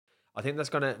I think that's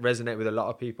going to resonate with a lot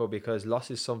of people because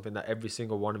loss is something that every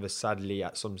single one of us, sadly,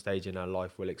 at some stage in our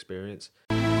life will experience.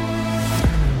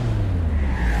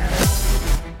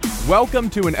 Welcome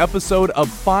to an episode of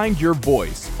Find Your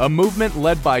Voice, a movement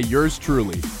led by yours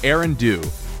truly, Aaron Dew,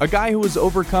 a guy who has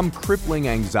overcome crippling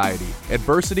anxiety,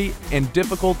 adversity, and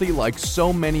difficulty like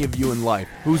so many of you in life,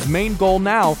 whose main goal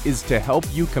now is to help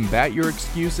you combat your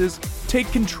excuses, take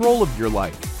control of your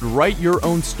life, write your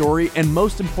own story, and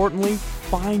most importantly,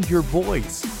 find your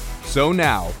voice. So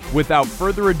now, without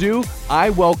further ado, I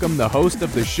welcome the host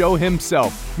of the show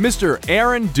himself, Mr.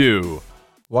 Aaron Dew.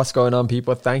 What's going on,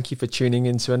 people? Thank you for tuning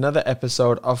in to another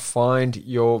episode of Find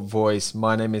Your Voice.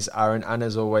 My name is Aaron, and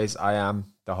as always, I am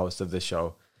the host of the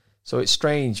show. So it's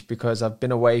strange because I've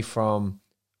been away from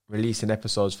releasing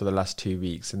episodes for the last 2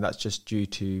 weeks, and that's just due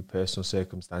to personal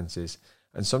circumstances.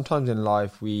 And sometimes in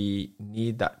life, we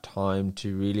need that time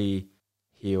to really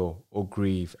heal or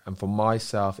grieve. And for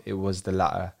myself, it was the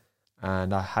latter.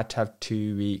 And I had to have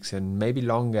 2 weeks and maybe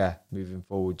longer moving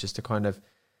forward just to kind of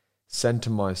center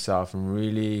myself and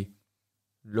really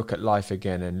look at life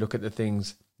again and look at the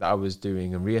things that I was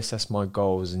doing and reassess my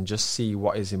goals and just see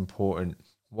what is important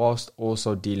whilst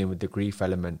also dealing with the grief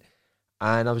element.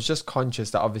 And I was just conscious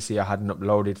that obviously I hadn't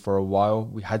uploaded for a while.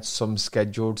 We had some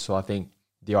scheduled, so I think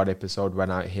the odd episode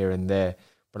went out here and there,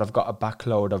 but I've got a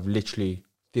backload of literally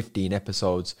 15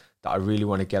 episodes that I really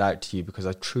want to get out to you because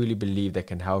I truly believe they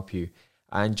can help you.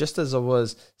 And just as I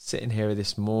was sitting here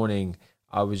this morning,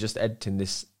 I was just editing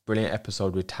this brilliant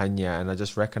episode with Tanya, and I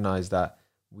just recognized that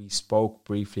we spoke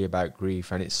briefly about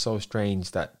grief. And it's so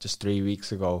strange that just 3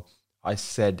 weeks ago I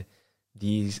said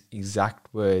these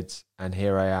exact words, and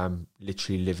here I am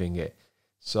literally living it.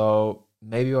 So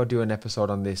maybe I'll do an episode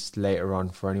on this later on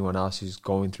for anyone else who's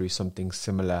going through something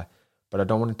similar, but I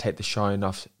don't want to take the shine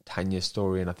off Tanya's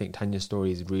story. And I think Tanya's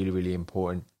story is really, really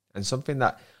important and something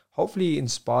that hopefully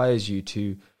inspires you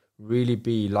to really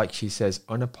be, like she says,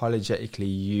 unapologetically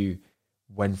you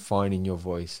when finding your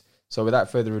voice. So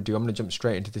without further ado, I'm going to jump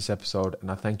straight into this episode,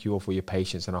 and I thank you all for your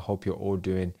patience, and I hope you're all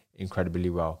doing incredibly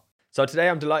well. So today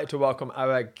I'm delighted to welcome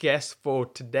our guest for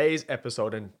today's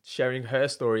episode and sharing her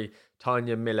story,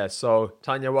 Tanya Miller. So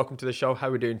Tanya, welcome to the show. How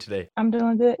are we doing today? I'm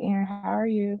doing good, Aaron. How are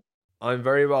you? I'm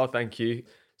very well, thank you.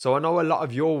 So I know a lot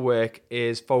of your work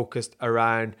is focused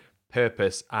around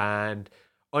purpose and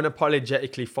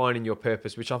unapologetically finding your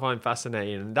purpose, which I find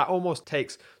fascinating. And that almost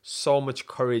takes so much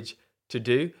courage to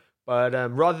do. But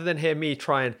rather than hear me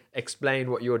try and explain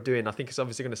what you're doing, I think it's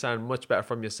obviously going to sound much better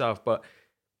from yourself. But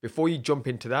before you jump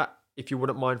into that, if you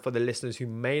wouldn't mind, for the listeners who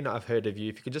may not have heard of you,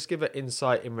 if you could just give an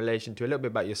insight in relation to a little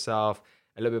bit about yourself,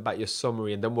 a little bit about your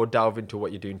summary, and then we'll delve into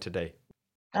what you're doing today.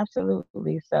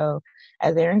 Absolutely. So,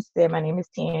 as Aaron said, my name is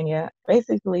Tanya.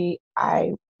 Basically,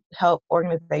 I help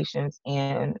organizations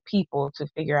and people to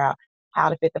figure out how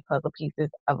to fit the puzzle pieces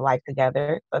of life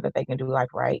together so that they can do life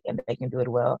right and they can do it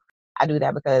well. I do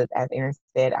that because, as Aaron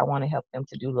said, I want to help them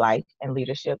to do life and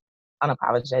leadership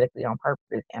unapologetically on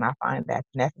purpose. And I find that's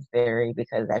necessary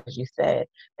because, as you said,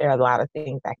 there are a lot of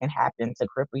things that can happen to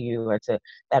cripple you or to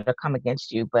that will come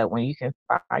against you. But when you can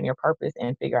find your purpose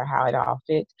and figure out how it all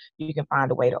fits, you can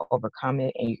find a way to overcome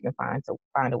it, and you can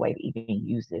find a way to even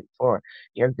use it for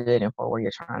your good and for where you're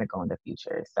trying to go in the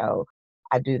future. So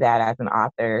I do that as an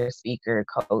author, speaker,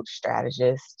 coach,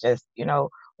 strategist, just,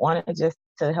 wanting just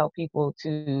to help people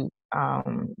to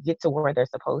get to where they're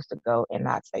supposed to go and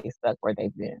not stay stuck where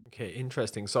they've been. Okay,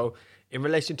 interesting. So in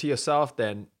relation to yourself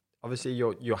then, obviously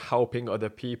you're helping other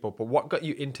people, but what got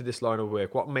you into this line of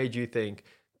work? What made you think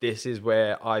this is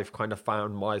where I've kind of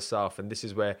found myself and this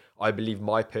is where I believe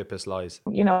my purpose lies?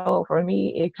 For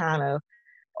me, it kind of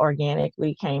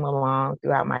organically came along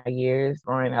throughout my years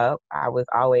growing up. I was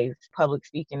always public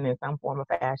speaking in some form of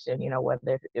fashion,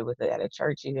 whether it was at a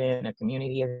church event, a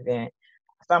community event.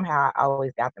 Somehow I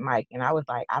always got the mic, and I was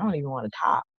like, I don't even want to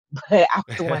talk, but I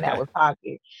was the one that was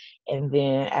talking. And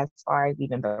then as far as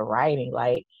even the writing,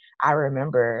 like I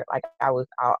remember, like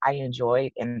I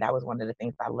enjoyed, and that was one of the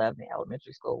things I loved in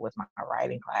elementary school was my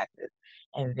writing classes.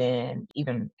 And then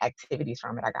even activities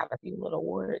from it, I got a few little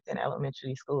awards in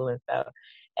elementary school and stuff.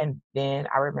 And then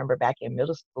I remember back in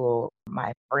middle school,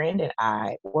 my friend and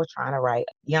I were trying to write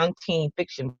a young teen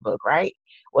fiction book, right?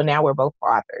 Well, now we're both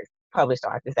authors, published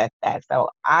authors at that. So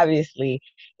obviously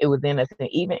it was in us. And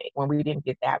even when we didn't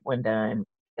get that one done,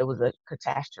 it was a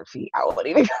catastrophe. I won't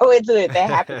even go into it. That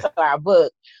happened to our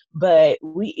book, but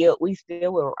we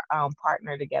still will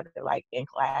partner together, like in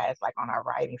class, like on our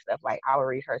writing stuff. Like I would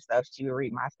read her stuff, she would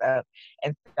read my stuff,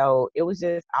 and so it was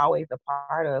just always a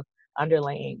part of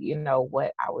underlaying,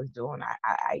 what I was doing.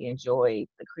 I enjoyed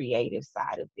the creative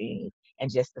side of things,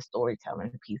 and just the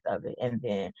storytelling piece of it. And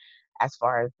then as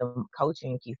far as the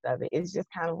coaching piece of it, it's just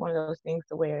kind of one of those things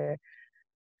to where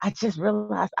I just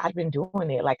realized I'd been doing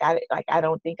it. I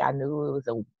don't think I knew it was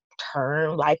a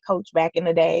term life coach back in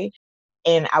the day.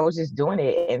 And I was just doing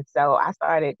it. And so I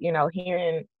started,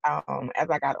 hearing as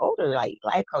I got older, like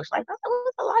life coach, like I said,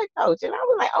 what's a life coach? And I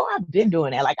was like, oh, I've been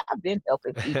doing that. Like I've been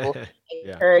helping people,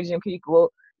 Yeah. encouraging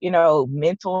people,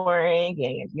 mentoring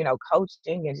and,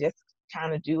 coaching and just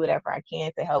trying to do whatever I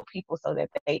can to help people so that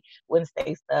they wouldn't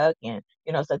stay stuck and,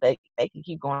 so they can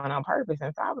keep going on purpose.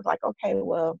 And so I was like, okay,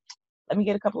 well, let me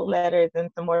get a couple of letters and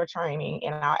some more training,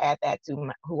 and I'll add that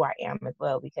to who I am as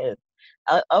well. Because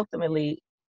ultimately,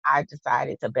 I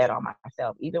decided to bet on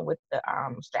myself. Even with the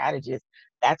strategist,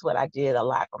 that's what I did a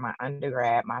lot for my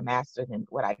undergrad, my master's, and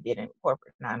what I did in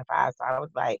corporate 9 to 5. So I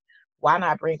was like, why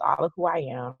not bring all of who I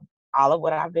am, all of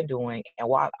what I've been doing, and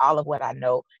all of what I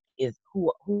know is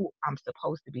who I'm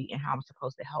supposed to be and how I'm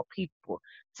supposed to help people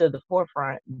to the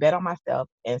forefront, bet on myself,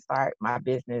 and start my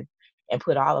business and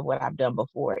put all of what I've done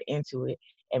before into it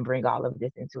and bring all of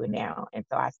this into it now. And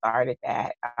so I started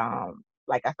that.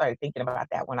 I started thinking about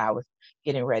that when I was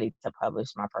getting ready to publish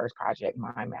my first project,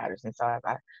 Mind Matters. And so as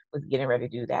I was getting ready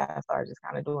to do that, I started just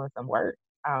kind of doing some work,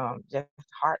 just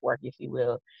hard work, if you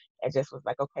will, and just was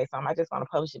like, okay, so am I just going to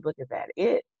publish a book? Is that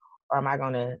it? Or am I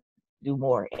going to do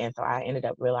more? And so I ended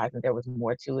up realizing there was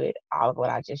more to it, all of what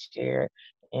I just shared.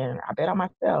 And I bet on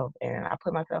myself and I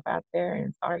put myself out there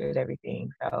and started everything.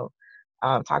 So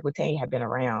Talk with Tanya had been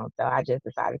around, so I just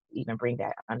decided to even bring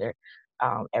that under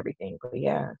everything. But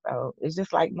yeah, so it's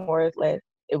just like more or less,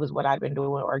 it was what I'd been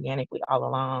doing organically all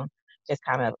along, just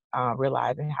kind of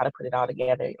realizing how to put it all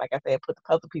together. Like I said, put the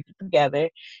puzzle pieces together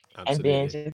and then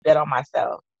Absolutely. just bet on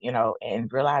myself,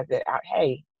 and realize that,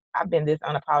 hey, I've been this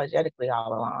unapologetically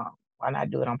all along. Why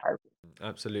not do it on purpose?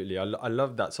 Absolutely. I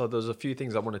love that. So there's a few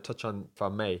things I want to touch on if I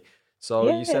may. So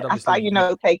you Yeah, said I obviously saw you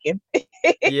note taking.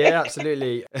 yeah,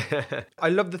 absolutely. I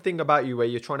love the thing about you where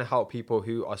you're trying to help people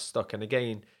who are stuck. And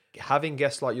again, having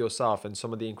guests like yourself and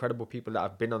some of the incredible people that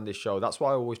have been on this show, that's what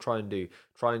I always try and do.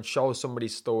 Try and show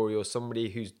somebody's story or somebody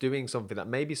who's doing something that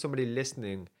maybe somebody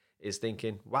listening is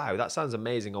thinking, wow, that sounds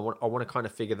amazing. I want to kind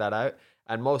of figure that out.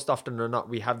 And most often than not,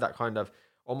 we have that kind of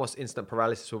almost instant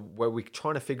paralysis where we're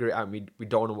trying to figure it out and we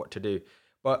don't know what to do.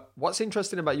 But what's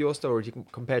interesting about your story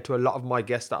compared to a lot of my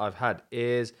guests that I've had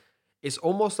is it's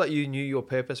almost like you knew your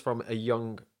purpose from a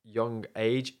young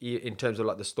age in terms of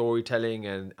like the storytelling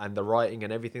and the writing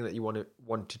and everything that you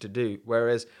wanted to do.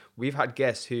 Whereas we've had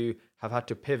guests who have had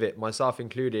to pivot, myself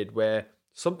included, where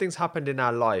something's happened in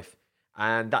our life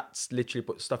and that's literally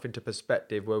put stuff into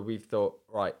perspective where we've thought,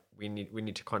 right, we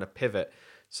need to kind of pivot.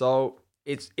 So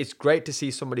it's great to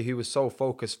see somebody who was so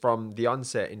focused from the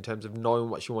onset in terms of knowing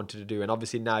what she wanted to do. And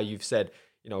obviously now you've said,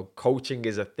 coaching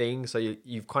is a thing. So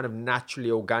you've kind of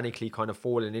naturally, organically kind of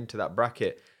fallen into that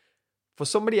bracket. For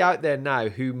somebody out there now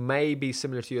who may be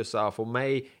similar to yourself or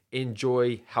may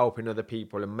enjoy helping other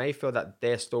people and may feel that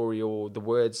their story or the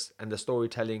words and the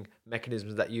storytelling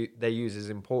mechanisms that they use is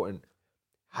important,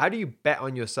 how do you bet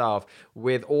on yourself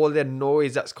with all the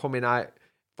noise that's coming out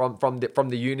from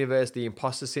the universe, the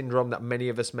imposter syndrome that many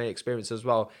of us may experience as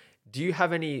well? Do you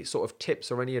have any sort of tips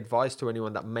or any advice to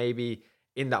anyone that may be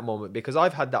in that moment? Because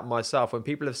I've had that myself when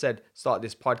people have said start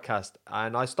this podcast,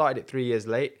 and I started it 3 years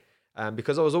late,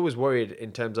 because I was always worried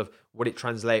in terms of would it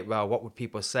translate well, what would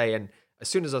people say, and as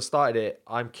soon as I started it,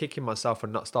 I'm kicking myself for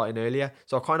not starting earlier.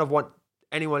 So I kind of want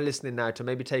anyone listening now to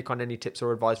maybe take on any tips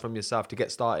or advice from yourself to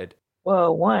get started.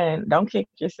 Well, one, don't kick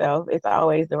yourself. It's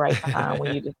always the right time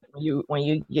when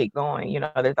you get going.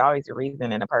 There's always a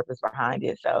reason and a purpose behind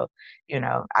it. So,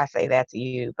 I say that to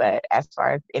you. But as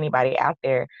far as anybody out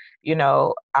there,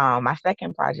 my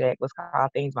second project was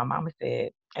called Things My Mama Said,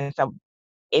 and so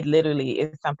it literally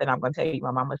is something I'm gonna tell you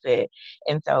my mama said.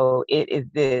 And so it is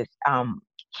this,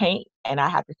 can't, and I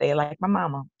have to say it like my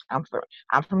mama.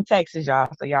 I'm from Texas,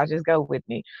 y'all, so y'all just go with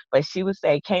me. But she would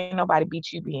say, "Can't nobody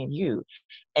beat you being you."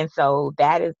 And so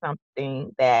that is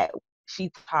something that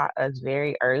she taught us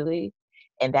very early.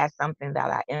 And that's something that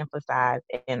I emphasize,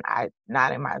 and I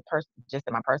not in my just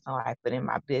in my personal life, but in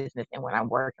my business and when I'm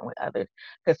working with others.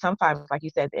 Because sometimes, like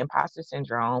you said, the imposter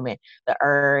syndrome and the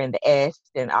and the s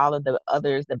and all of the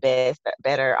others, the best, the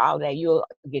better, all that, you'll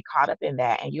get caught up in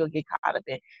that, and you'll get caught up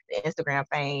in the Instagram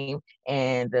fame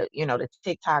and the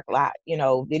TikTok lot,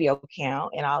 video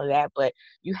count and all of that. But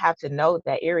you have to know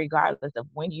that irregardless of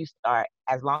when you start,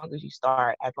 as long as you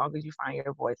start, as long as you find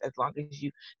your voice, as long as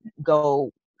you go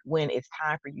when it's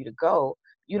time for you to go,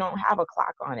 you don't have a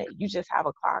clock on it. You just have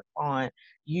a clock on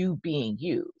you being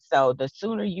you. So the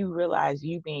sooner you realize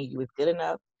you being you is good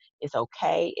enough, it's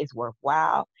okay, it's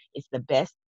worthwhile, it's the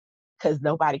best because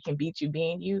nobody can beat you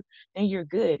being you, then you're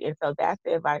good. And so that's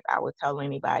the advice I would tell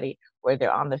anybody where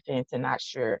they're on the fence and not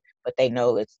sure, but they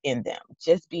know it's in them.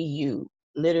 Just be you.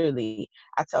 Literally,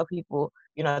 I tell people,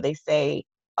 they say,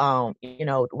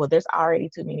 well, there's already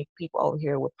too many people over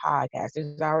here with podcasts.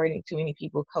 There's already too many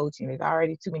people coaching. There's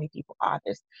already too many people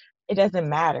authors. It doesn't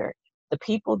matter. The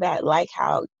people that like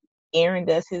how Aaron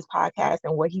does his podcast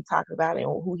and what he talks about and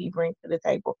who he brings to the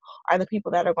table are the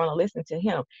people that are going to listen to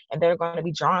him and they're going to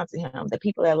be drawn to him. The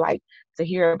people that like to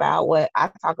hear about what I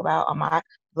talk about on my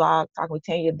blog, Talking with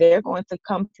Tanya, they're going to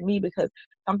come to me because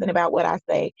something about what I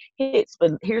say hits.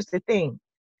 But here's the thing.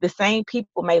 The same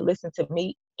people may listen to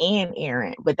me and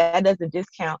Aaron, but that doesn't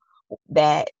discount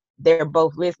that they're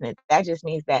both listening. That just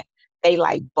means that they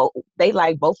like both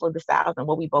of the styles and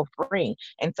what we both bring.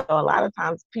 And so a lot of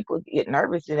times people get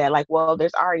nervous to that, like, well,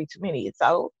 there's already too many.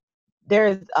 So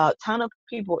there's a ton of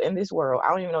people in this world. I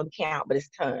don't even know the count, but it's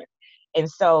a ton. And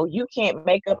so you can't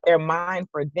make up their mind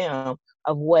for them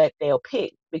of what they'll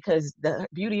pick because the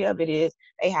beauty of it is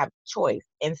they have choice.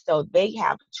 And so they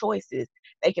have choices.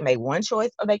 They can make one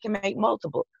choice or they can make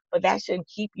multiple, but that shouldn't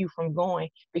keep you from going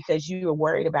because you are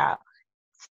worried about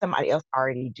somebody else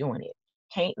already doing it.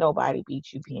 Can't nobody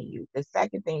beat you being you. The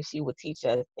second thing she would teach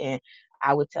us, and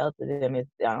I would tell to them is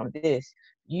this: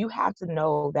 you have to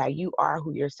know that you are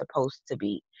who you're supposed to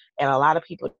be. And a lot of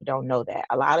people don't know that.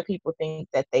 A lot of people think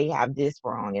that they have this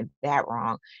wrong and that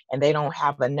wrong, and they don't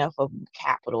have enough of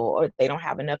capital, or they don't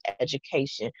have enough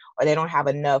education, or they don't have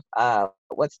enough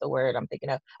what's the word I'm thinking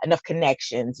of? Enough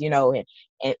connections,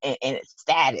 and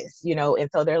status, and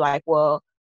so they're like, well,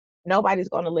 nobody's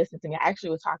going to listen to me. I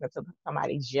actually was talking to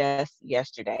somebody just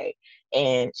yesterday,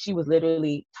 and she was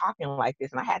literally talking like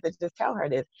this, and I had to just tell her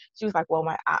this. She was like, "Well,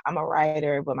 I'm a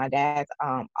writer, but my dad's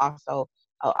also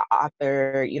an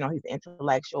author. He's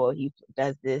intellectual. He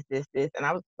does this, this, this." And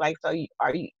I was like, "So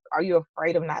are you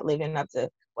afraid of not living up to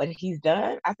what he's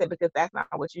done?" I said, "Because that's not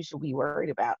what you should be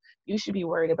worried about. You should be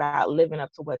worried about living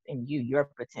up to what's in you, your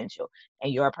potential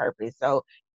and your purpose." So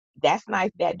that's nice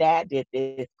that dad did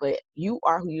this, but you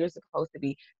are who you're supposed to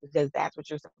be because that's what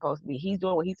you're supposed to be. He's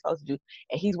doing what he's supposed to do,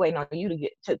 and he's waiting on you to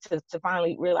get to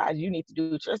finally realize you need to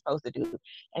do what you're supposed to do.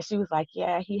 And she was like,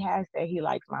 "Yeah, he has said he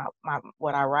likes my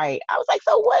what I write." I was like,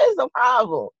 "So what is the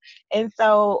problem?" And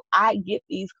so I get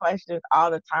these questions all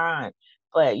the time,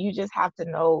 but you just have to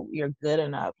know you're good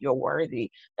enough, you're worthy,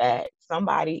 that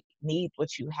somebody needs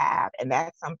what you have, and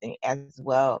that's something as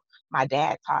well. My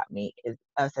dad taught me is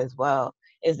us as well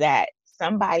is that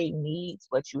somebody needs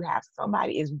what you have.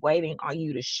 Somebody is waiting on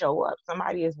you to show up.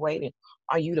 Somebody is waiting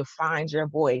on you to find your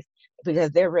voice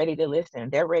because they're ready to listen.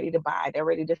 They're ready to buy. They're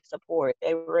ready to support.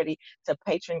 They're ready to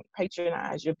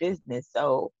patronize your business.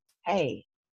 So, hey,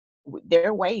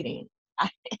 they're waiting. So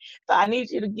I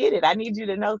need you to get it. I need you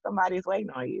to know somebody's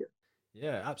waiting on you.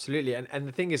 Yeah, absolutely. And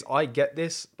the thing is, I get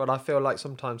this, but I feel like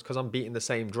sometimes because I'm beating the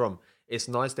same drum, it's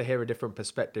nice to hear a different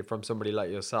perspective from somebody like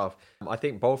yourself. I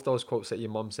think both those quotes that your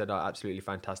mom said are absolutely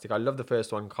fantastic. I love the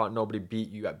first one, can't nobody beat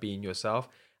you at being yourself.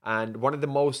 And one of the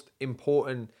most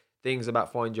important things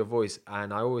about Find Your Voice,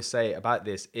 and I always say about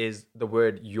this, is the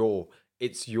word your.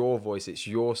 It's your voice, it's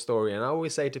your story. And I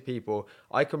always say to people,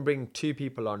 I can bring two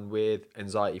people on with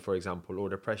anxiety, for example, or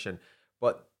depression,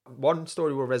 but one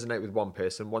story will resonate with one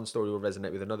person, one story will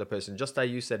resonate with another person, just how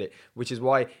you said it, which is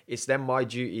why it's then my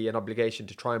duty and obligation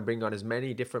to try and bring on as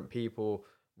many different people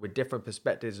with different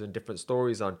perspectives and different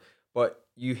stories on. But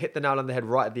you hit the nail on the head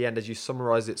right at the end, as you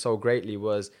summarized it so greatly,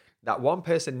 was that one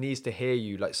person needs to hear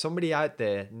you. Like, somebody out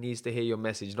there needs to hear your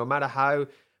message, no matter how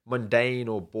mundane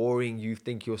or boring you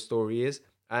think your story is.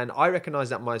 And I recognize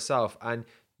that myself. And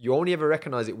you only ever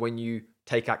recognize it when you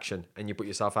take action and you put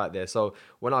yourself out there. So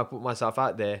when I put myself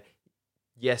out there,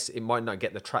 yes, it might not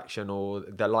get the traction or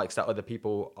the likes that other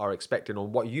people are expecting or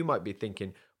what you might be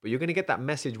thinking, but you're going to get that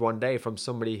message one day from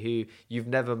somebody who you've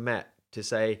never met to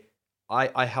say,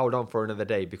 I held on for another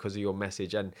day because of your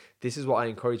message. And this is what I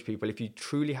encourage people. If you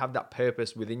truly have that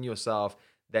purpose within yourself,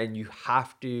 then you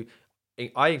have to.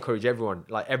 I encourage everyone,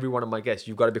 like every one of my guests,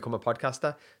 you've got to become a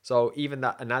podcaster. So even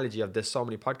that analogy of there's so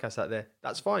many podcasts out there,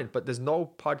 that's fine. But there's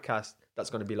no podcast that's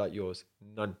going to be like yours.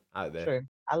 None out there. True.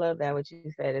 I love that what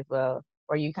you said as well,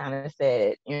 where you kind of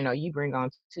said, you bring on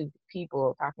two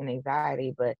people talking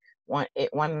anxiety, but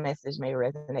one message may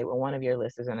resonate with one of your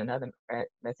listeners and another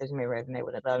message may resonate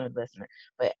with another listener.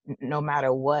 But no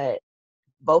matter what,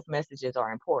 both messages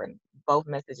are important. Both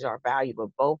messages are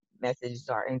valuable. Both messages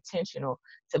are intentional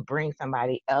to bring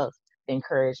somebody else the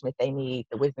encouragement they need,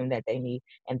 the wisdom that they need,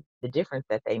 and the difference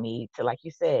that they need to, like you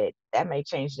said, that may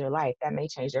change their life. That may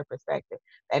change their perspective.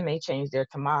 That may change their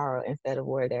tomorrow instead of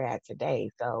where they're at today.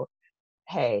 So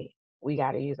hey, we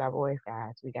got to use our voice,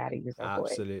 guys. We got to use our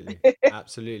voice. Absolutely,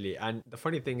 absolutely. And the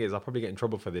funny thing is, I'll probably get in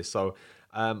trouble for this. So,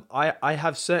 I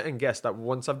have certain guests that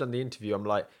once I've done the interview, I'm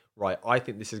like, right, I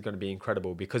think this is going to be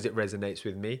incredible because it resonates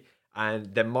with me.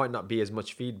 And there might not be as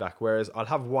much feedback. Whereas I'll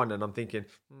have one and I'm thinking,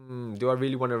 do I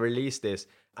really want to release this?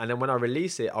 And then when I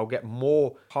release it, I'll get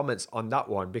more comments on that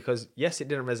one because yes, it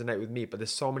didn't resonate with me, but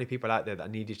there's so many people out there that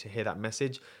needed to hear that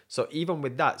message. So even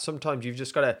with that, sometimes you've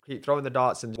just got to keep throwing the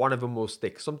darts and one of them will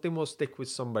stick. Something will stick with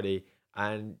somebody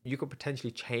and you could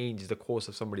potentially change the course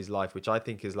of somebody's life, which I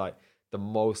think is like the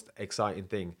most exciting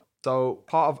thing. So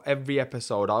part of every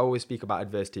episode, I always speak about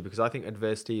adversity because I think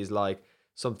adversity is like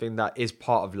something that is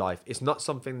part of life. It's not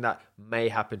something that may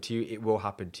happen to you, it will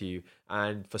happen to you.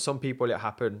 And for some people it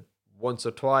happened once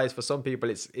or twice. For some people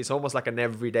it's almost like an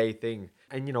everyday thing.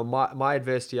 And you know, my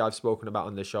adversity I've spoken about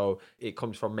on the show, it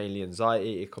comes from mainly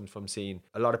anxiety, it comes from seeing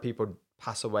a lot of people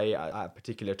pass away at a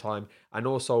particular time, and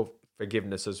also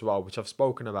forgiveness as well, which I've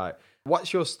spoken about.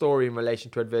 What's your story in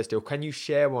relation to adversity, or can you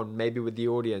share one maybe with the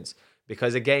audience?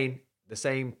 Because again, the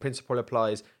same principle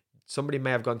applies. Somebody may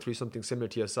have gone through something similar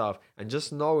to yourself, and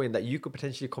just knowing that you could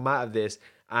potentially come out of this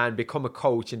and become a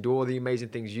coach and do all the amazing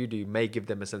things you do may give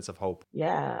them a sense of hope.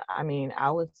 Yeah, I mean, I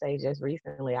would say just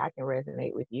recently I can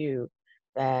resonate with you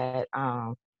that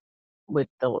with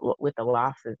the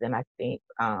losses, and I think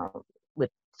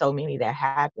with so many that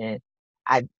happened,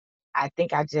 I I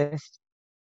think it's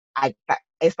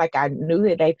like I knew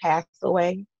that they passed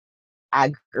away.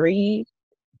 I grieved,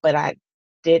 but I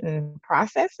didn't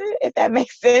process it, if that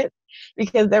makes sense,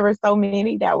 because there were so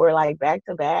many that were like back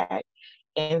to back,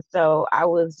 and so I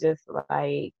was just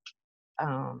like,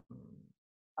 um,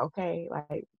 okay,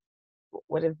 like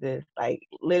what is this? Like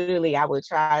literally, I would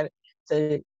try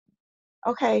to,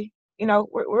 okay,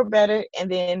 we're better. And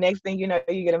then next thing you know,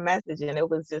 you get a message, and it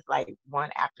was just like one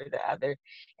after the other.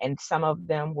 And some of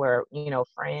them were,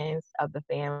 friends of the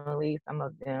family. Some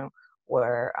of them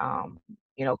were,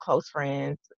 close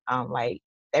friends. Like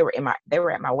they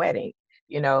were at my wedding,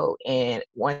 and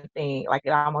one thing, like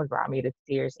it almost brought me to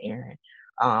tears, Aaron.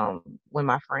 When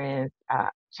my friend's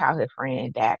childhood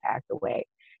friend dad passed away,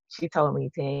 she told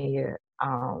me, Tanya,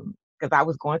 because I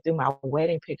was going through my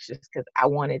wedding pictures because I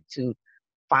wanted to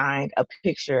find a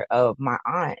picture of my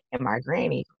aunt and my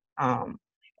granny, um,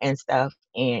 and stuff,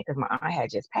 and because my aunt had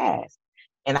just passed,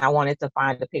 and I wanted to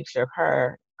find a picture of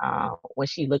her when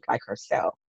she looked like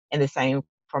herself, and the same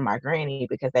for my granny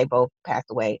because they both passed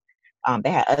away.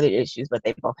 They had other issues, but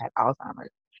they both had Alzheimer's.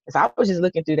 And so I was just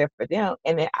looking through there for them,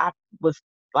 and then I was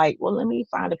like, "Well, let me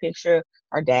find a picture of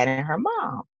her dad and her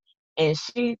mom." And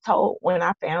she told when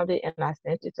I found it and I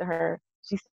sent it to her,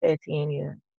 she said,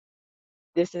 "Tanya,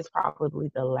 this is probably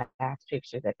the last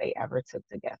picture that they ever took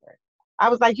together." I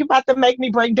was like, "You about to make me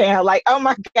break down." Like, oh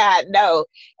my God, no.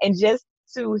 And just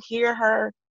to hear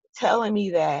her telling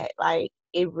me that, like,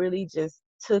 it really just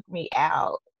took me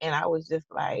out. And I was just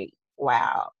like,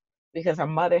 wow. Because her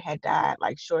mother had died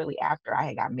like shortly after I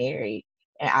had got married.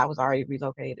 And I was already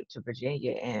relocated to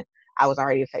Virginia. And I was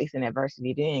already facing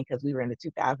adversity then because we were in the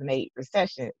 2008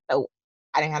 recession. So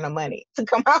I didn't have no money to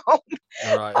come home.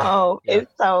 Right. Yeah. And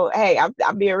so, hey,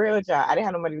 I'm being real with y'all. I didn't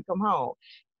have no money to come home.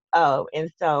 And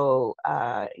so,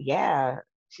 yeah,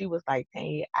 she was like,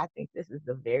 "Tanya, I think this is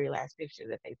the very last picture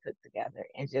that they took together."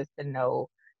 And just to know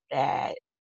that,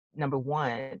 number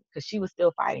one, because she was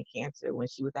still fighting cancer when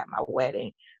she was at my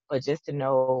wedding, but just to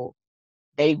know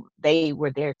they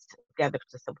were there together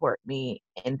to support me,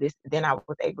 and this then I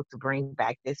was able to bring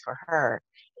back this for her,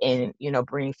 and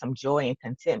bring some joy and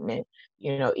contentment,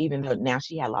 even though now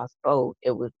she had lost both.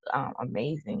 It was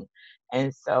amazing.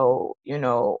 And so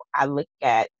I look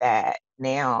at that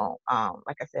now.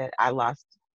 Like I said, I lost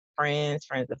friends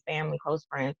of family, close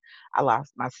friends. I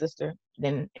lost my sister.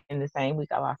 Then in the same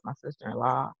week I lost my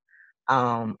sister-in-law.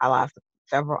 I lost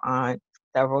several aunts,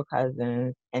 several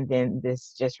cousins, and then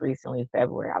this just recently,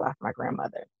 February, I lost my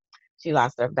grandmother. She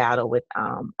lost her battle with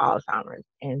Alzheimer's.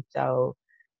 And so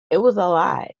it was a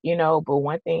lot, but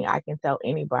one thing I can tell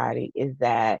anybody is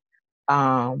that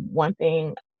one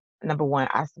thing, number one,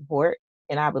 I support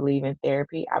and I believe in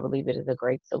therapy. I believe it is a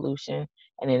great solution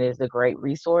and it is a great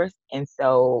resource. And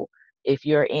so if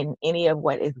you're in any of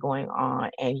what is going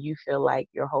on and you feel like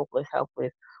you're hopeless,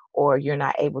 helpless, or you're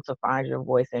not able to find your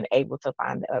voice and able to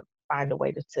find a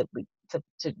way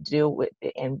to deal with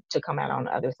it and to come out on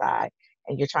the other side,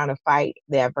 and you're trying to fight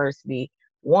the adversity,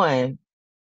 one,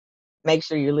 make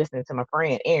sure you're listening to my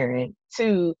friend Aaron.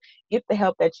 Two, get the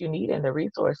help that you need and the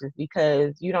resources,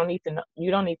 because you don't need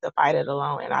to fight it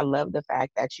alone. And I love the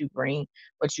fact that you bring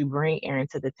Aaron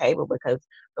to the table, because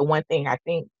the one thing I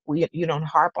think you don't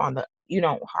harp on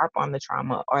don't harp on the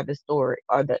trauma or the story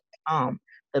or the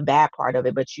bad part of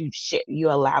it, but you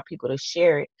allow people to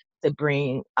share it to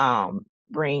bring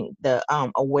the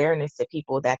awareness to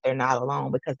people that they're not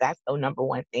alone, because that's the number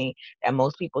one thing that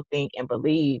most people think and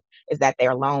believe, is that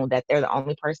they're alone, that they're the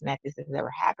only person that this has ever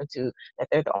happened to, that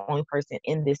they're the only person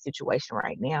in this situation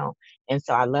right now. And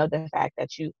so I love the fact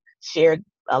that you shared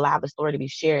allow the story to be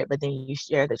shared, but then you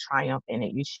share the triumph in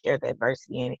it, you share the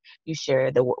adversity in it, you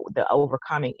share the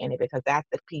overcoming in it, because that's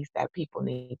the piece that people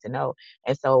need to know.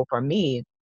 And so for me,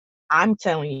 I'm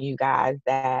telling you guys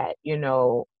that,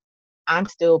 I'm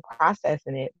still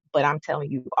processing it, but I'm telling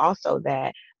you also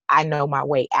that I know my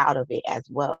way out of it as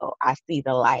well. I see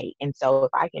the light. And so if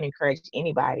I can encourage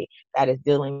anybody that is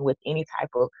dealing with any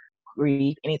type of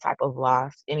grief, any type of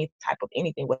loss, any type of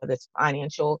anything, whether it's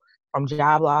financial from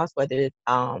job loss, whether it's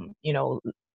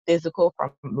physical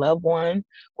from loved ones,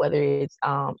 whether it's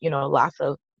lots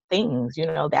of things,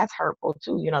 that's hurtful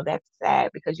too. That's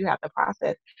sad because you have to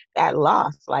process that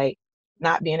loss. Like,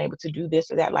 not being able to do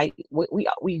this or that. Like,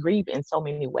 we grieve in so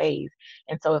many ways.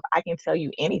 And so if I can tell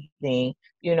you anything,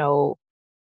 you know,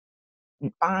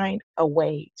 find a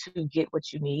way to get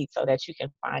what you need so that you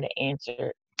can find an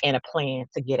answer and a plan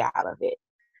to get out of it.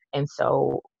 And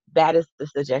so that is the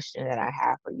suggestion that I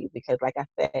have for you, because like I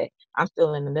said, I'm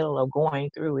still in the middle of going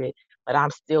through it, but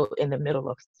I'm still in the middle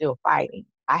of still fighting.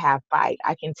 I have fight.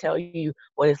 I can tell you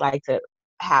what it's like to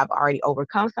have already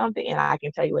overcome something, and I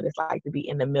can tell you what it's like to be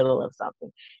in the middle of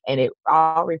something. And it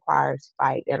all requires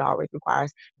fight. It always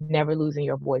requires never losing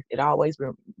your voice. It always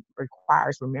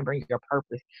requires remembering your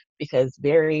purpose, because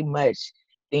very much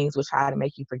things will try to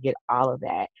make you forget all of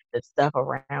that. The stuff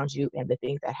around you and the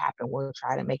things that happen will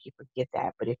try to make you forget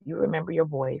that. But if you remember your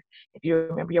voice, if you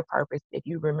remember your purpose, if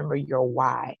you remember your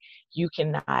why, you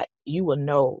will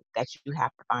know that you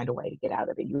have to find a way to get out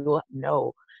of it. You will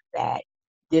know that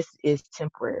this is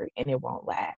temporary and it won't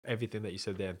last. Everything that you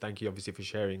said there, and thank you obviously for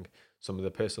sharing some of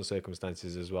the personal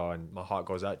circumstances as well. And my heart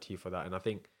goes out to you for that. And I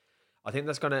think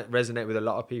that's going to resonate with a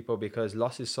lot of people, because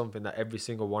loss is something that every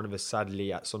single one of us,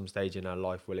 sadly, at some stage in our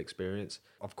life will experience.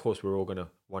 Of course, we're all going to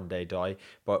one day die,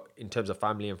 but in terms of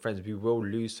family and friends, we will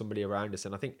lose somebody around us.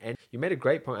 And I think you made a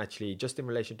great point, actually, just in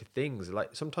relation to things.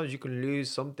 Like, sometimes you can lose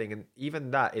something, and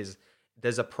even that is,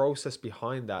 there's a process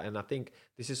behind that. And I think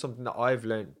this is something that I've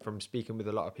learned from speaking with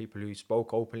a lot of people who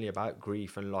spoke openly about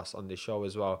grief and loss on this show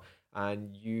as well.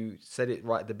 And you said it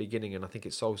right at the beginning, and I think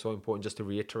it's so important just to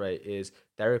reiterate, is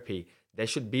therapy. There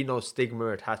should be no stigma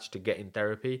attached to getting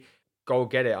therapy. Go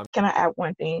get it. Can I add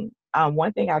one thing?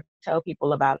 One thing I tell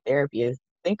people about therapy is,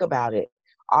 think about it.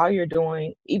 All you're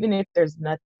doing, even if there's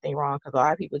nothing wrong, because a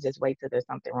lot of people just wait till there's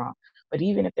something wrong. But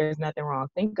even if there's nothing wrong,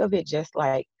 think of it just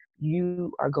like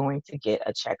you are going to get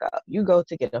a checkup. You go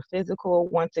to get a physical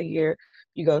once a year.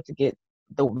 You go to get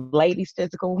the ladies'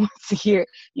 physical once a year.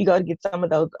 You go to get some of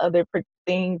those other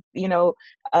things,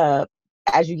 uh,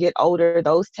 as you get older,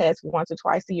 those tests once or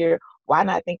twice a year. Why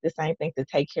not think the same thing to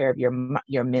take care of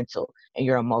your mental and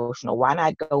your emotional? Why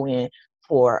not go in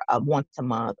for a once a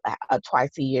month, a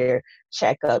twice a year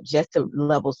checkup, just to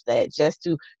level set, just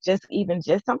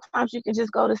sometimes you can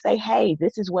just go to say, hey,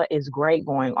 this is what is great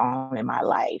going on in my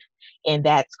life. And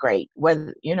that's great.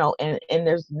 Whether, and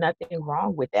there's nothing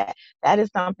wrong with that. That is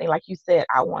something, like you said,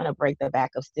 I want to break the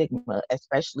back of stigma,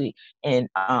 especially in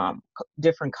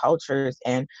different cultures,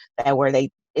 and that where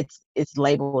it's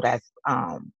labeled as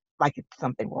like it's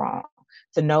something wrong.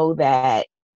 To know that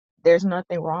there's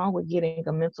nothing wrong with getting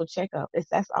a mental checkup.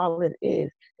 That's all it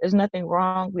is. There's nothing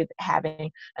wrong with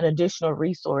having an additional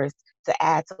resource to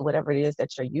add to whatever it is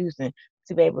that you're using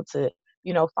to be able to,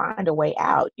 find a way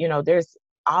out. There's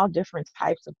all different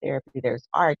types of therapy. There's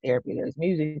art therapy, there's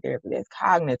music therapy, there's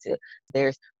cognitive,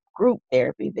 there's group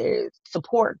therapy, there's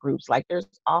support groups, like there's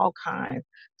all kinds.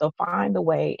 So find the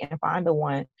way and find the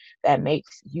one that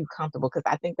makes you comfortable. Because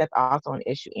I think that's also an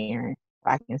issue, Aaron, if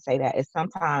I can say that, is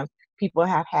sometimes people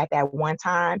have had that one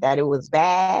time that it was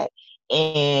bad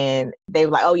and they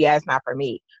were like, oh yeah, it's not for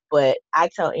me. But I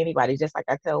tell anybody, just like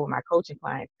I tell with my coaching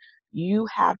clients, you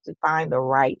have to find the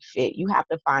right fit. You have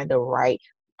to find the right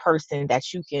person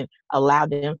that you can allow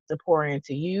them to pour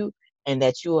into you, and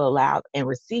that you allow and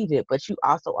receive it, but you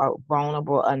also are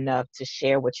vulnerable enough to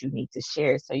share what you need to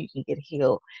share so you can get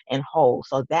healed and whole.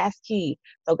 So that's key.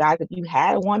 So guys, if you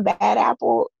had one bad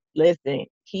apple, listen,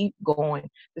 keep going,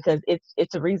 because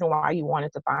it's a reason why you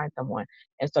wanted to find someone.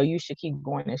 And so you should keep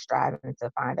going and striving to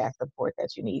find that support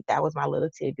that you need. That was my little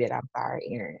tidbit. I'm sorry,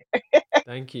 Aaron.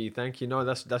 Thank you, thank you. No,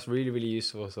 that's really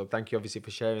useful. So thank you, obviously,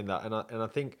 for sharing that. And I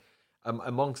think,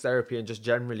 amongst therapy and just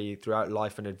generally throughout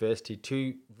life and adversity,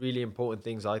 two really important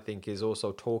things I think is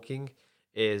also talking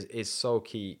is so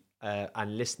key.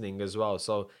 and listening as well.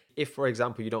 So if, for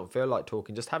example, you don't feel like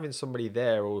talking, just having somebody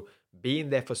there or being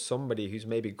there for somebody who's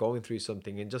maybe going through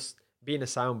something and just being a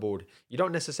soundboard, you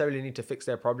don't necessarily need to fix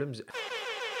their problems.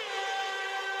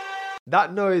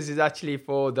 That noise is actually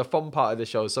for the fun part of the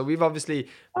show. So we've obviously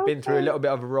been through a little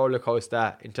bit of a roller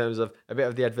coaster in terms of a bit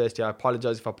of the adversity. I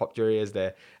apologize if I popped your ears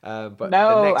there. But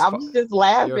No, the next I was just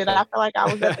laughing. okay. I feel like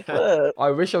I was at the club.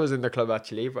 I wish I was in the club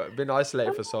actually, but I've been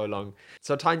isolated for so long.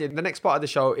 So Tanya, the next part of the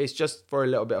show is just for a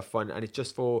little bit of fun, and it's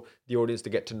just for the audience to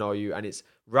get to know you, and it's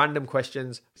random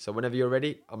questions. So whenever you're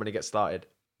ready, I'm going to get started.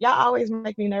 Y'all always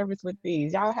make me nervous with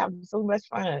these. Y'all have so much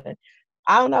fun.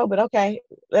 I don't know, but okay,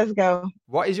 let's go.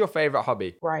 What is your favorite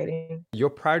hobby? Writing, Your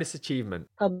proudest achievement?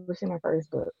 publishing my first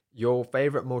book, Your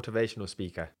favorite motivational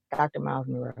speaker? Dr. Miles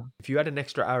Monroe. If you had an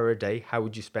extra hour a day, how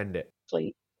would you spend it?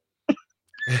 Sleep.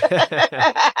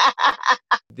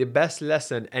 The best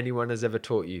lesson anyone has ever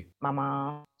taught you? My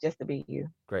mom, just to be you.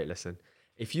 Great lesson.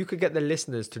 If you could get the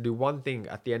listeners to do one thing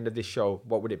at the end of this show,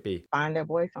 what would it be? Find their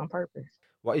voice on purpose.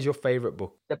 What is your favorite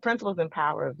book? The Principles and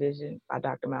Power of Vision by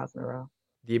Dr. Miles Monroe.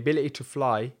 The ability to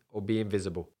fly or be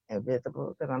invisible?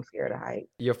 Invisible, because I'm scared of heights.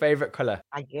 Your favorite color?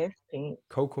 I guess pink.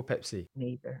 Coke or Pepsi?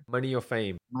 Neither. Money or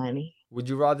fame? Money. Would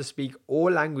you rather speak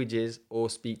all languages or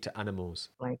speak to animals?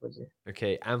 Languages.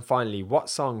 Okay, and finally,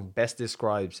 what song best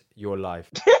describes your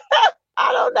life?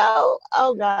 I don't know.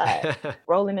 Oh God.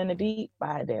 Rolling in the Deep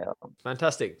by Adele.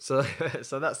 Fantastic. So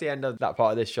that's the end of that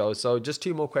part of this show. So just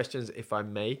two more questions, if I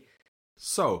may.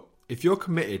 So, if you're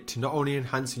committed to not only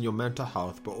enhancing your mental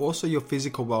health, but also your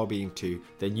physical well-being too,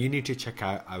 then you need to check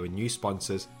out our new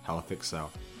sponsors, Health Excel,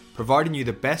 providing you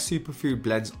the best superfood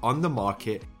blends on the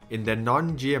market in their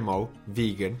non-GMO,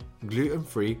 vegan,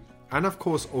 gluten-free, and of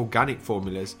course organic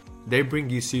formulas. They bring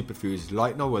you superfoods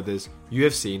like no others you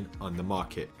have seen on the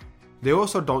market. They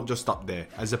also don't just stop there,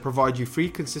 as they provide you free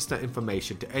consistent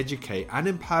information to educate and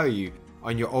empower you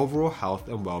on your overall health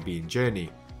and well-being journey.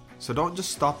 So don't just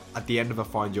stop at the end of a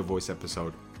Find Your Voice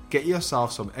episode. Get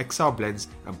yourself some XL blends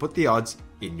and put the odds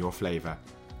in your flavour.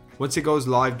 Once it goes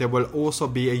live, there will also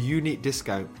be a unique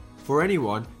discount for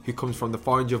anyone who comes from the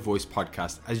Find Your Voice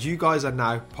podcast, as you guys are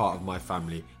now part of my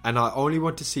family and I only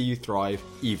want to see you thrive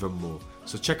even more.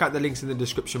 So check out the links in the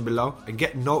description below and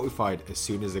get notified as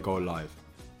soon as they go live.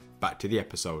 Back to the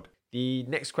episode. The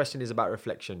next question is about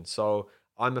reflection. So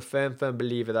I'm a firm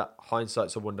believer that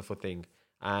hindsight's a wonderful thing.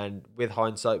 And with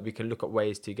hindsight, we can look at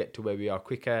ways to get to where we are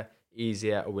quicker,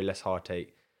 easier, or with less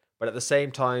heartache. But at the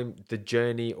same time, the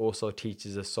journey also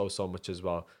teaches us so much as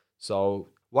well. So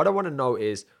what I want to know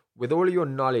is, with all of your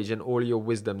knowledge and all of your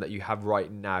wisdom that you have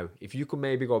right now, if you could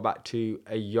maybe go back to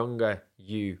a younger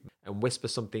you and whisper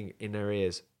something in her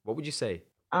ears, what would you say?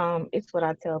 It's what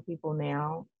I tell people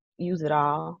now. Use it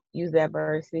all. Use the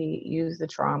adversity. Use the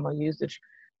trauma. Use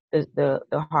the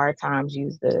hard times.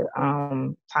 Use the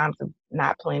times of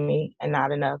not plenty and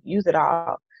not enough. Use it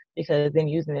all, because then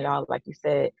using it all, like you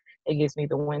said, it gives me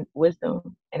the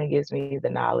wisdom and it gives me the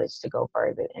knowledge to go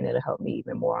further, and it'll help me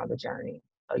even more on the journey.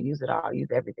 So use it all. Use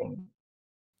everything.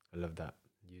 I love that.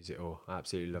 Use it all. I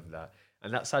absolutely love that.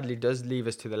 And that sadly does leave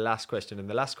us to the last question. And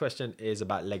the last question is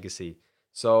about legacy.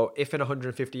 So if in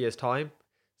 150 years' time,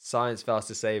 science fails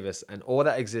to save us and all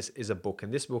that exists is a book,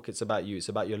 and this book, it's about you, it's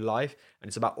about your life, and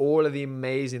it's about all of the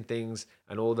amazing things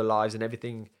and all the lives and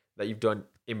everything that you've done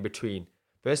in between.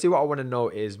 Firstly, what I want to know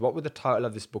is, what would the title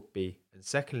of this book be? And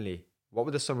secondly, what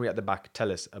would the summary at the back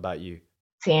tell us about you?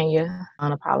 Tanya,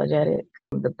 unapologetic.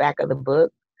 The back of the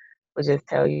book would just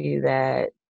tell you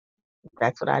that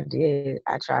that's what I did.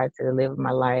 I tried to live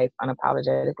my life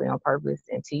unapologetically on purpose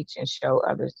and teach and show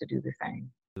others to do the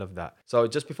same. Love that. So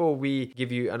just before we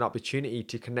give you an opportunity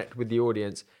to connect with the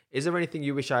audience, is there anything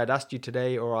you wish I had asked you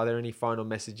today, or are there any final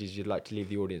messages you'd like to leave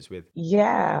the audience with?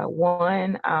 Yeah,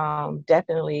 one,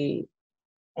 definitely,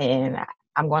 and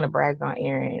I'm going to brag on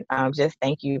Erin. Just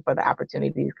thank you for the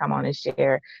opportunity to come on and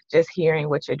share. Just hearing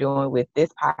what you're doing with this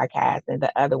podcast and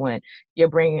the other one, you're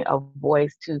bringing a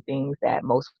voice to things that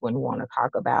most wouldn't want to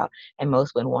talk about and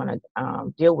most wouldn't want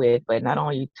to deal with. But not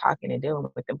only talking and dealing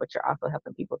with them, but you're also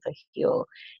helping people to heal.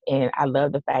 And I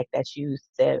love the fact that you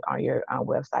said on your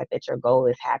website that your goal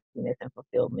is happiness and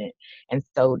fulfillment. And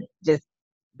so just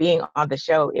being on the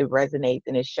show, it resonates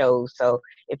and it shows. So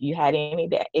if you had any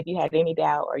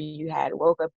doubt, or you had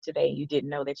woke up today and you didn't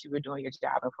know that you were doing your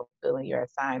job and fulfilling your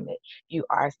assignment, you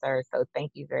are, sir. So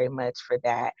thank you very much for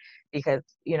that. because,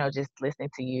 just listening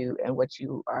to you and what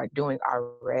you are doing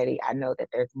already, I know that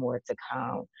there's more to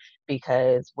come,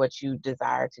 because what you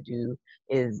desire to do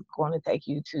is going to take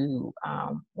you to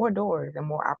more doors and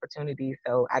more opportunities.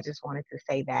 So I just wanted to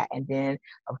say that. And then,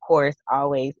 of course,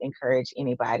 always encourage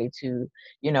anybody to,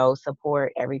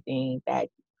 support everything that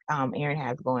Aaron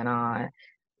has going on.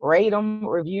 Rate them,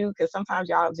 review, because sometimes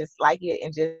y'all just like it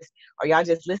or y'all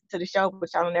just listen to the show, but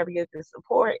y'all don't never get the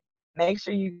support. Make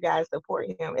sure you guys support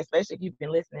him, especially if you've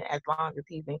been listening as long as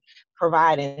he's been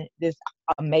providing this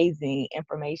amazing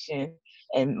information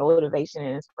and motivation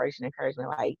and inspiration, encouragement.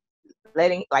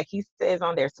 Like he says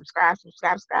on there, subscribe,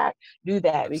 do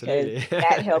that, because Absolutely.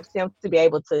 that helps him to be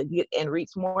able to get and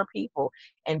reach more people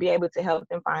and be able to help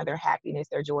them find their happiness,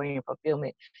 their joy and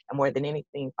fulfillment, and more than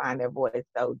anything, find their voice.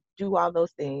 So do all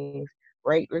those things.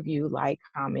 Rate, review, like,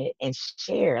 comment, and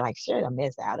share. Share the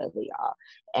mess out of it, y'all.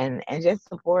 And just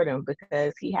support him,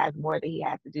 because he has more that he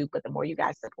has to do. But the more you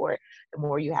guys support, the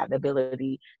more you have the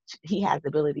ability. He has the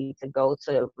ability to go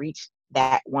to reach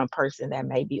that one person that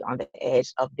may be on the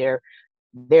edge of their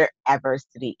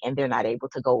adversity and they're not able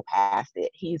to go past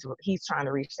it. He's trying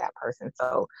to reach that person.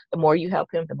 So the more you help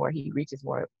him, the more he reaches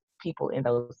more people in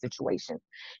those situations.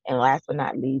 And last but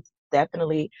not least,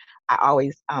 definitely, I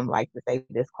always like to say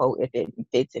this quote, if it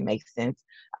fits, it makes sense.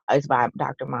 It's by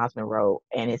Dr. Miles Monroe,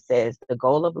 and it says, "The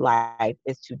goal of life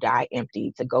is to die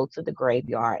empty, to go to the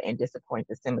graveyard and disappoint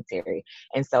the cemetery."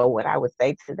 And so what I would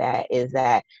say to that is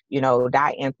that,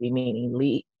 die empty,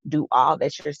 meaning do all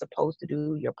that you're supposed to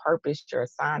do, your purpose, your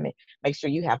assignment. Make sure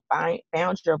you have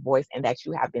found your voice, and that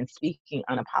you have been speaking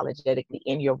unapologetically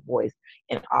in your voice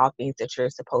in all things that you're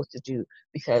supposed to do,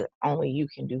 because only you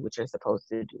can do what you're supposed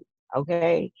to do.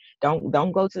 Okay? Don't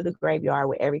go to the graveyard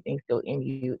with everything still in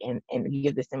you and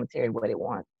give the cemetery what it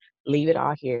wants. Leave it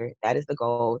all here. That is the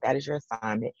goal. That is your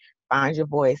assignment. Find your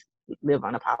voice. Live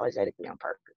unapologetically on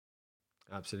purpose.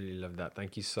 Absolutely love that.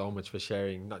 Thank you so much for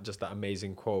sharing not just that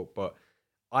amazing quote, but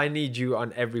I need you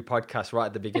on every podcast right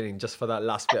at the beginning just for that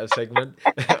last bit of segment.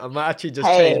 I might actually just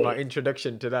change my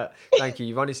introduction to that. Thank you.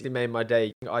 You've honestly made my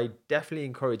day. I definitely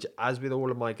encourage, as with all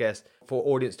of my guests, for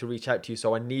audience to reach out to you.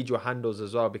 So I need your handles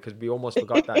as well, because we almost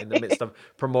forgot that in the midst of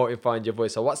promoting Find Your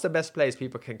Voice. So what's the best place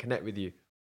people can connect with you?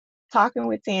 Talking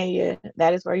with Tanya.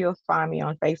 That is where you'll find me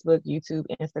on Facebook, YouTube,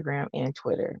 Instagram, and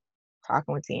Twitter.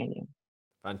 Talking with Tanya.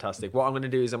 Fantastic. What I'm going to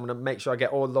do is I'm going to make sure I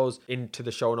get all those into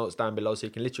the show notes down below, so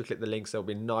you can literally click the links. They'll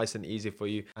be nice and easy for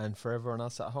you. And for everyone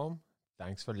else at home,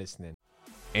 thanks for listening.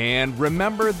 And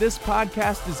remember, this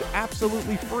podcast is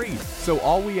absolutely free. So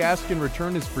all we ask in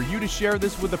return is for you to share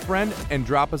this with a friend and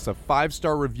drop us a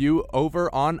 5-star review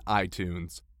over on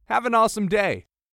iTunes. Have an awesome day.